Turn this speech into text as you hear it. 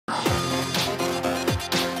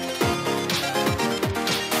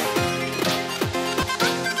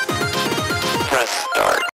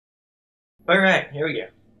Alright, here we go.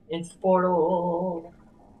 Into the portal.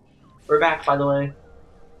 We're back, by the way.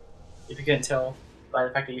 If you couldn't tell by the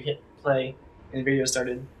fact that you hit play and the video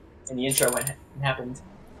started and the intro happened.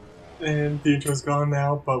 And the intro's gone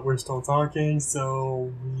now, but we're still talking,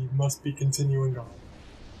 so we must be continuing on.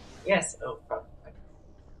 Yes, oh, fuck.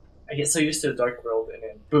 I get so used to the dark world and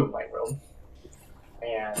then boom, light world.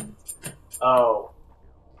 And, oh,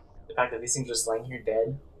 the fact that these things are just laying here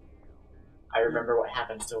dead, I remember what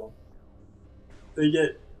happens to them.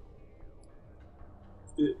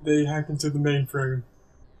 They hack into the mainframe.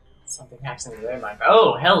 Something hacks into their mind.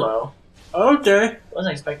 Oh, hello. Okay.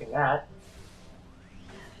 Wasn't expecting that.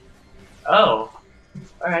 Oh.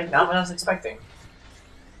 Alright, not what I was expecting.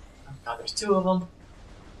 Oh god, there's two of them.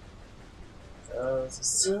 So, this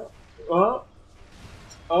is... Oh,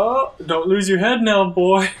 don't lose your head now,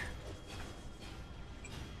 boy.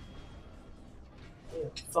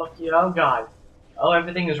 Fuck you, oh god. Oh,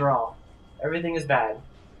 everything is wrong. Everything is bad.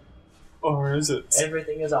 Or is it?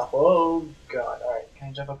 Everything is awful. Oh god, alright, can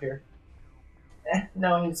I jump up here?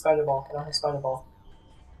 No, I need a spider ball. I don't have a spider ball.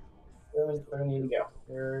 Where do I need to go?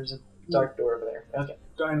 There's a dark door over there. Okay.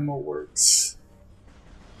 Dynamo works.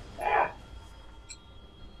 Ah.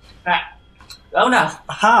 Ah. Oh no!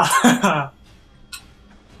 Aha!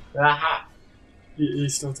 Aha! he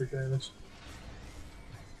still took damage.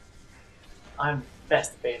 I'm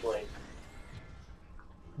best Beyblade.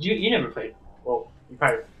 You never played. Well, you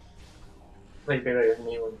probably played Beyblade with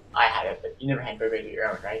me when I had it, but you never had Beyblade of your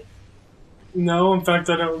own, right? No, in fact,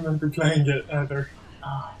 I don't remember playing it either. Oh,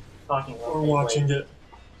 I fucking love Or Beyblade. watching it.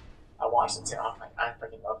 I watched it too. I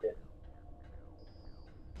freaking loved it.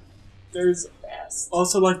 There's Best.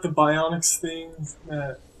 also like the Bionics thing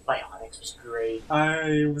that Bionics was great.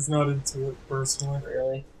 I was not into it personally.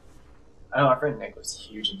 Really? I know my friend Nick was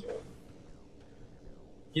huge into it.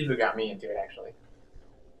 He's what got me into it, actually.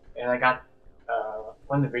 And I got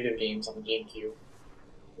one of the video games on the GameCube.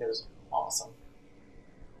 It was awesome.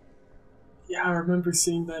 Yeah, I remember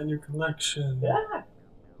seeing that in your collection Yeah.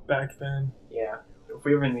 back then. Yeah. If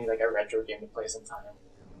we ever need like a retro game to play sometime,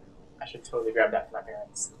 I should totally grab that for my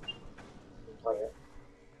parents and play it.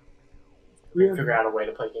 We And figure out a way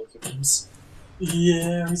to play GameCube games.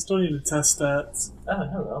 Yeah, we still need to test that. Oh,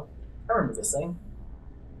 hello. I remember this thing.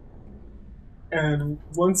 And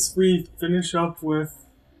once we finish up with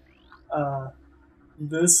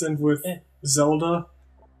this and with Zelda,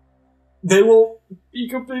 they will be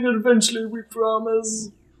completed eventually, we promise.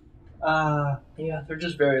 Yeah, they're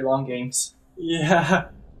just very long games. Yeah.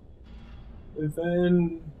 And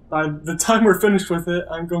then, by the time we're finished with it,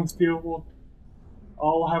 I'm going to be able...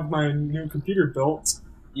 I'll have my new computer built.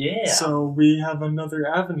 Yeah. So we have another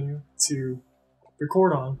avenue to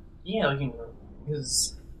record on. Yeah, we can...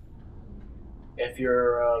 Because... If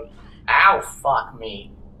you're, ow, fuck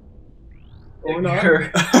me. Or If not.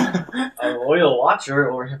 you're a loyal watcher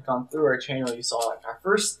or have gone through our channel, you saw like our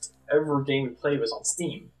first ever game we played was on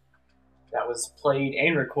Steam. That was played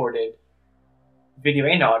and recorded, video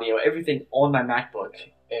and audio, everything on my MacBook,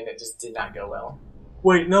 and it just did not go well.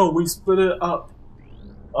 Wait, no, we split it up.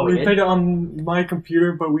 Oh, we we did? played it on my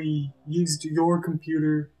computer, but we used your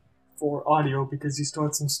computer for audio because you still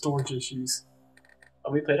had some storage issues.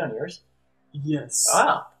 Oh, we played on yours? Yes.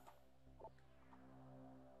 Ah.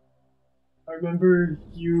 I remember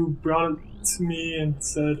you brought it to me and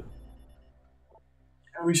said,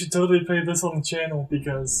 yeah, we should totally play this on the channel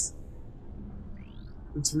because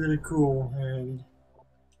it's really cool and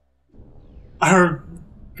our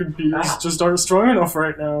computers just aren't strong enough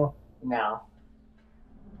right now. No.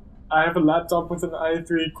 I have a laptop with an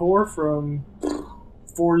i3 core from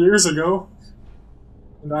 4 years ago,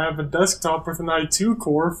 and I have a desktop with an i2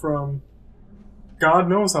 core from God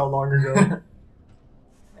knows how long ago.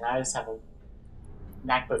 And I just have a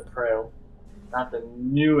MacBook Pro. Not the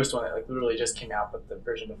newest one that like literally just came out, but the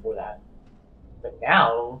version before that. But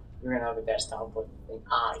now, you're going to have a desktop with an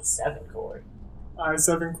i7 core.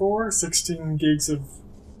 i7 core, 16 gigs of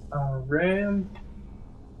RAM,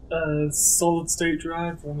 solid state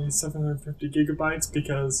drive, only 750 gigabytes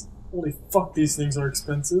because holy fuck, these things are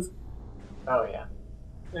expensive. Oh yeah.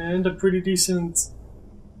 And a pretty decent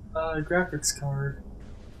graphics card.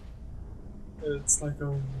 It's like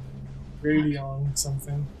a Radeon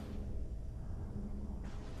something.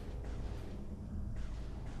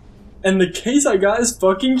 And the case I got is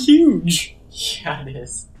fucking huge! Yeah, it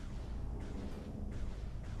is.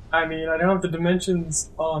 I mean, I don't have the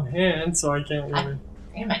dimensions on hand, so I can't really...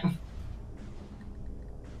 Damn it.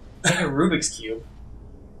 It's like a Rubik's Cube.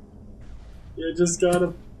 You just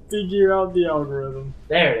gotta figure out the algorithm.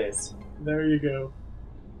 There it is. There you go.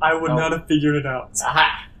 I would Oh. not have figured it out.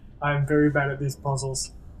 Aha! I'm very bad at these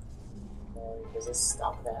puzzles. Does this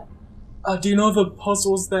stop that? Do you know the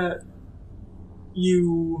puzzles that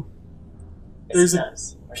you... There's a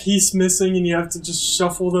piece missing and you have to just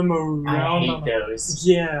shuffle them around? I hate those.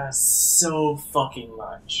 Yeah. So fucking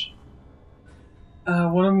much.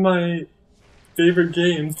 One of my favorite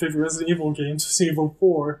Resident Evil games, Resident Evil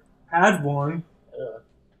 4, had one. Ugh.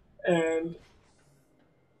 And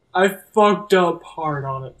I fucked up hard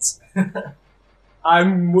on it.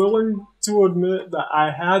 I'm willing to admit that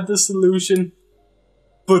I had the solution,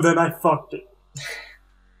 but then I fucked it.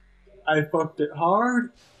 I fucked it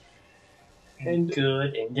hard. And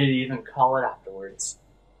good, and didn't even call it afterwards.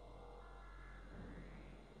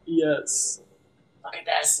 Yes. Look at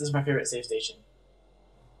this. This is my favorite save station.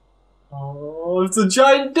 Oh, it's a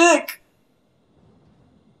giant dick!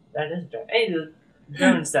 That is giant. Hey, the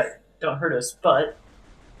drones that don't hurt us, but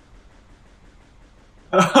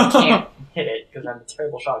I can't hit it because I'm a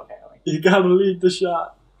terrible shot apparently. You gotta lead the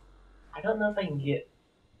shot. I don't know if I can get.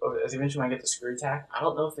 As eventually when I get the screw attack, I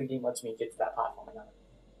don't know if the game lets me get to that platform or not.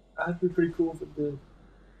 That'd be pretty cool if it did.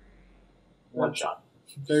 One shot.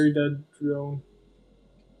 Very dead drone.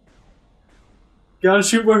 Gotta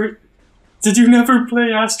shoot where. Did you never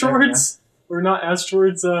play Asteroids? Or not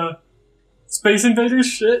Asteroids, Space Invaders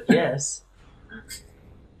shit? Yes.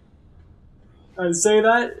 I say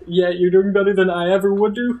that, yeah, you're doing better than I ever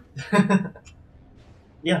would do.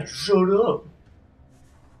 Yeah, shut up.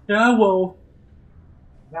 Yeah, well.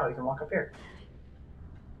 Now we can walk up here.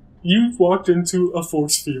 You've walked into a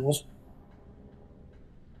force field.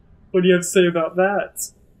 What do you have to say about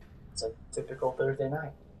that? It's a typical Thursday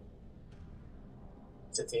night.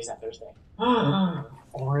 Except today's not Thursday.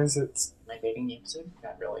 Or is it? My dating episode?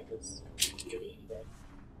 Not really, because it could be any day.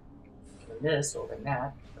 Doing this, holding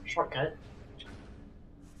that, for a shortcut.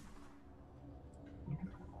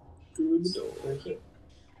 Through the door. Over here.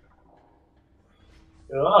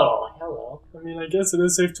 Oh, hello. I mean, I guess it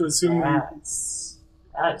is safe to assume That's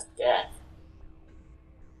death.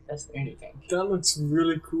 That's the energy tank. that looks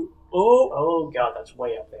really cool. Oh! Oh god, that's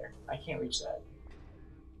way up there. I can't reach that.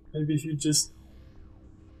 Maybe if you just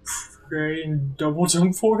pray and double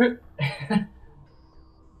jump for it? Yeah,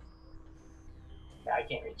 I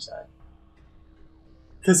can't reach that.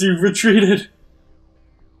 Because you retreated.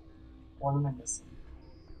 What am I missing?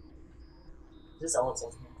 Is this all it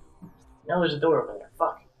says here? No, there's a door over there.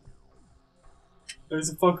 Fuck. There's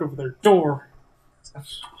a fuck over there. Door. Shut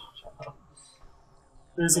up.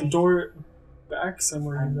 There's a door back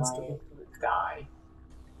somewhere. I You missed might it. die.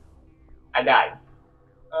 I died.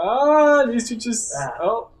 Ah, at least you just. Ah.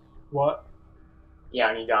 Oh, what?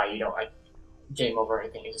 Yeah, when you die, you don't like game over or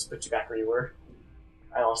anything. It just puts you back where you were.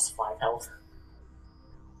 I lost 5 health.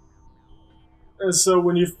 So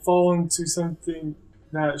when you fall into something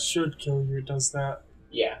that should kill you, it does that.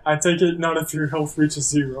 Yeah, I take it not if your health reaches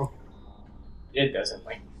 0. it doesn't.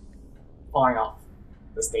 Like, falling off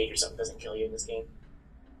the stage or something doesn't kill you in this game.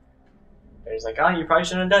 There's like, oh, you probably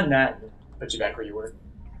shouldn't have done that. And put you back where you were.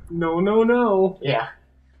 No, no, no. Yeah.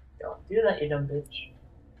 Don't do that, you dumb bitch.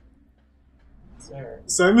 Sir.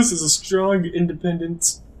 Samus is a strong,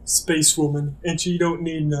 independent space woman, and she don't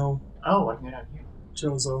need no Oh, I can go down here.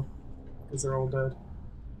 Chozo. Because they're all dead.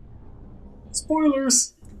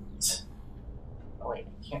 Spoilers! Oh wait,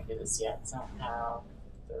 I can't do this yet. I don't have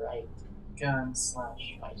the right gun /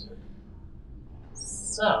 visor.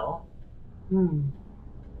 So,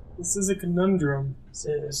 This is a conundrum. this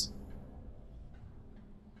is...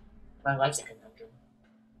 My life's a conundrum.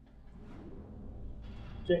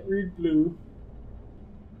 Can't read blue.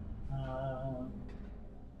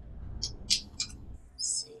 Let's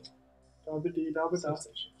see. Dabba-dee-dabba-da.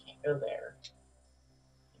 Can't go there.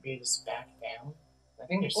 Maybe just back down. I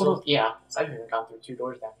think there's Hold still... on. Yeah, so I've even gone through 2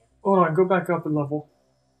 doors down here. Hold on, go back up a level.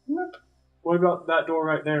 What about that door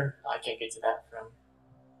right there? I can't get to that from...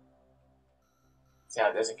 See how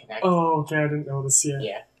it doesn't connect? Oh, okay, I didn't notice yet.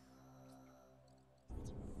 Yeah.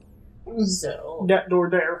 So... That door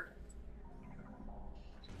there.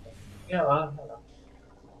 Yeah, I don't know.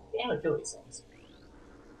 Yeah, I would kill these things.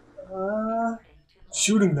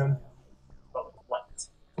 Shooting them. But what?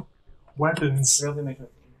 Weapons. Really make them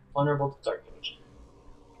vulnerable to dark damage.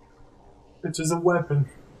 Which is a weapon.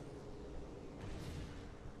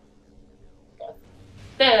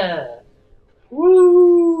 There!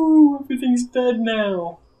 Woo! Everything's dead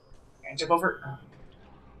now. Can I jump over?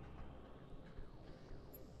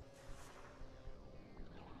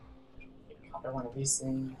 Copper one of these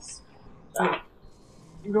things. Ah,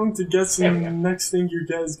 I'm going to guess the There we go. next thing you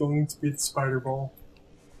get is going to be the spider ball.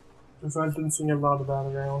 Because I've been seeing a lot of that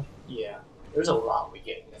around. yeah. There's a lot we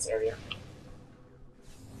get in this area.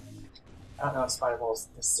 I don't know if spider ball is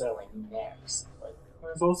necessarily next, but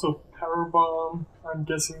There's also Power Bomb, I'm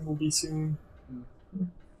guessing will be soon. Mm-hmm.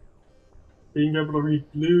 Being able to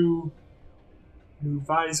read blue, new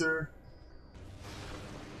visor.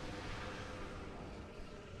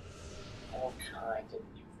 All kinds of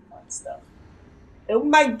new fun stuff. Oh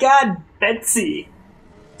my god, Betsy!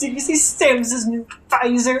 Did you see Samus's new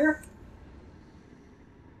visor?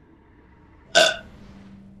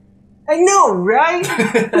 I know, right?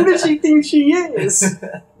 Who does she think she is?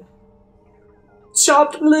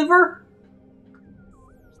 Chopped liver?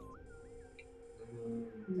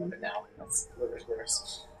 But now, that's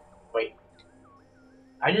livers. Wait.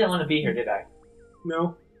 I didn't want to be here, did I?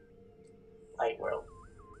 No. Light world.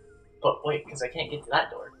 But wait, because I can't get to that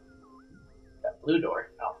door. That blue door,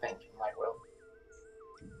 I don't think, in Light world.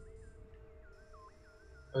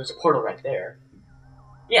 Oh, there's a portal right there.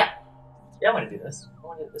 Yeah. Yeah, I want to do this.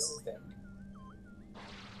 This is the thing.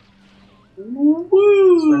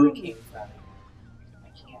 Woo! This is where we came from. I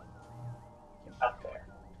can't get up there.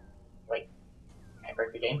 Wait. Can I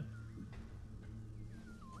break the game?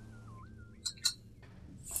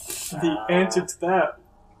 The answer to that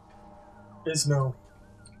is no.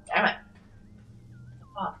 Damn it.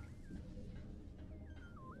 Fuck.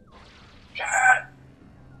 God.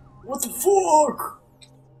 What the fuck?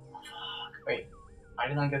 Wait. Why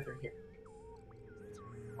did I go through here?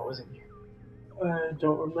 What was in here? I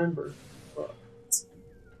don't remember.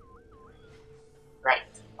 Right.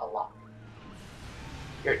 A lock.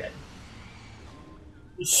 You're dead.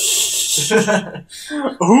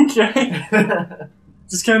 Okay.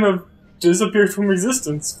 Just kind of disappeared from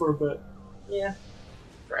existence for a bit. Yeah.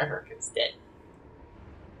 Forever, because it's dead.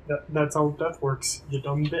 That's how death works, you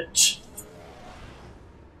dumb bitch.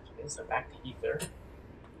 Okay, so back to ether.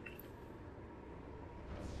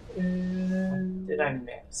 And What did I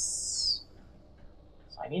miss?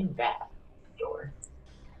 So I need that door.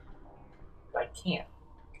 But I can't,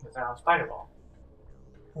 because I'm on Spider Ball.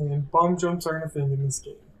 And bomb jumps aren't a thing in this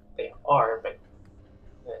game. They are, but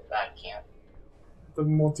I can't. The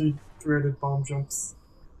multi-threaded bomb jumps.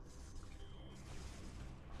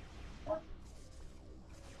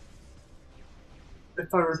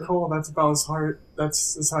 If I recall, that's about as hard.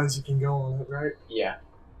 That's as high as you can go on it, right? Yeah.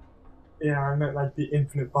 Yeah, I meant like the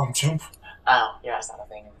infinite bomb jump. Oh, yeah, that's not a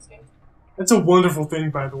thing in this game. That's a wonderful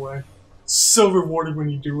thing, by the way. So rewarding when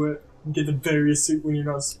you do it. You get the various suit when you're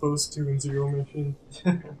not supposed to in Zero Mission.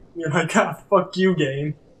 You're like, ah, fuck you,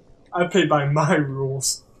 game. I play by my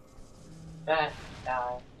rules. No.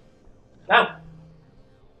 No!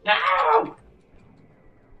 No!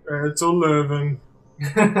 It's 11.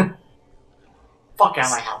 Fuck out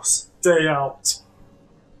of my house. Stay out.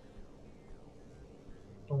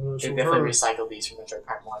 They definitely recycled these from Metroid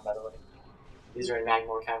Prime 1, by the way. These are in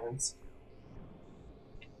Magmore Caverns.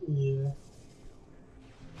 Yeah.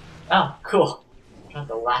 Oh, cool. At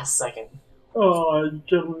the last second. Oh, you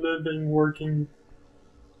get living, working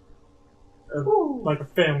like a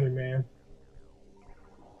family man.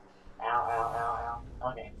 Ow, ow, ow,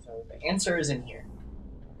 ow. Okay, so the answer is in here.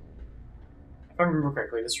 If I remember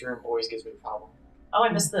correctly, this room always gives me a problem. Oh, I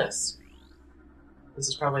missed this. This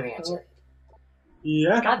is probably the answer.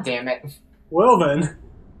 Yeah. God damn it. Well then.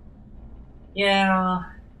 Yeah.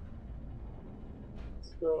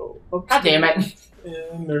 So, God damn it.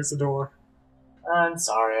 and there's the door. I'm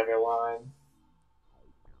sorry, everyone.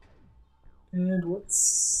 And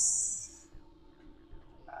what's...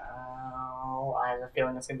 Oh, I have a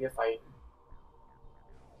feeling it's gonna be a fight.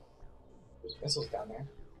 There's missiles down there.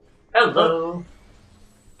 Hello!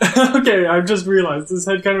 Okay, I've just realized this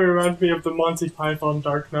head kind of reminds me of the Monty Python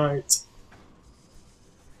Dark Knight.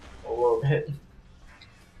 A little bit.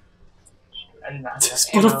 I did not have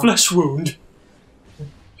Just enough but a ammo. flesh wound.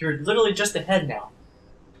 You're literally just a head now.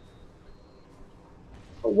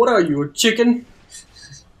 What are you, a chicken?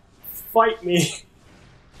 Fight me.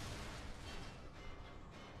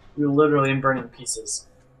 You're literally in burning pieces.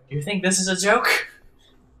 You think this is a joke?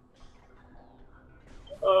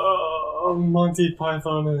 Monty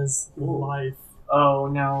Python is life. Oh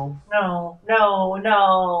no. No. No.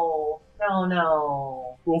 No. No.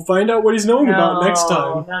 No. We'll find out what he's knowing about next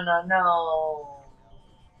time. No. No. No.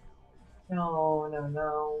 No. No.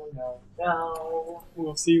 No. No. No.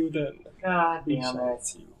 We'll see you then. God We damn shall it.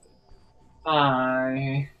 see you then.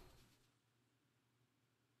 Bye.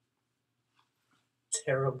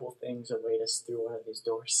 Terrible things await us through one of these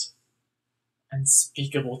doors.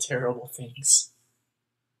 Unspeakable terrible things.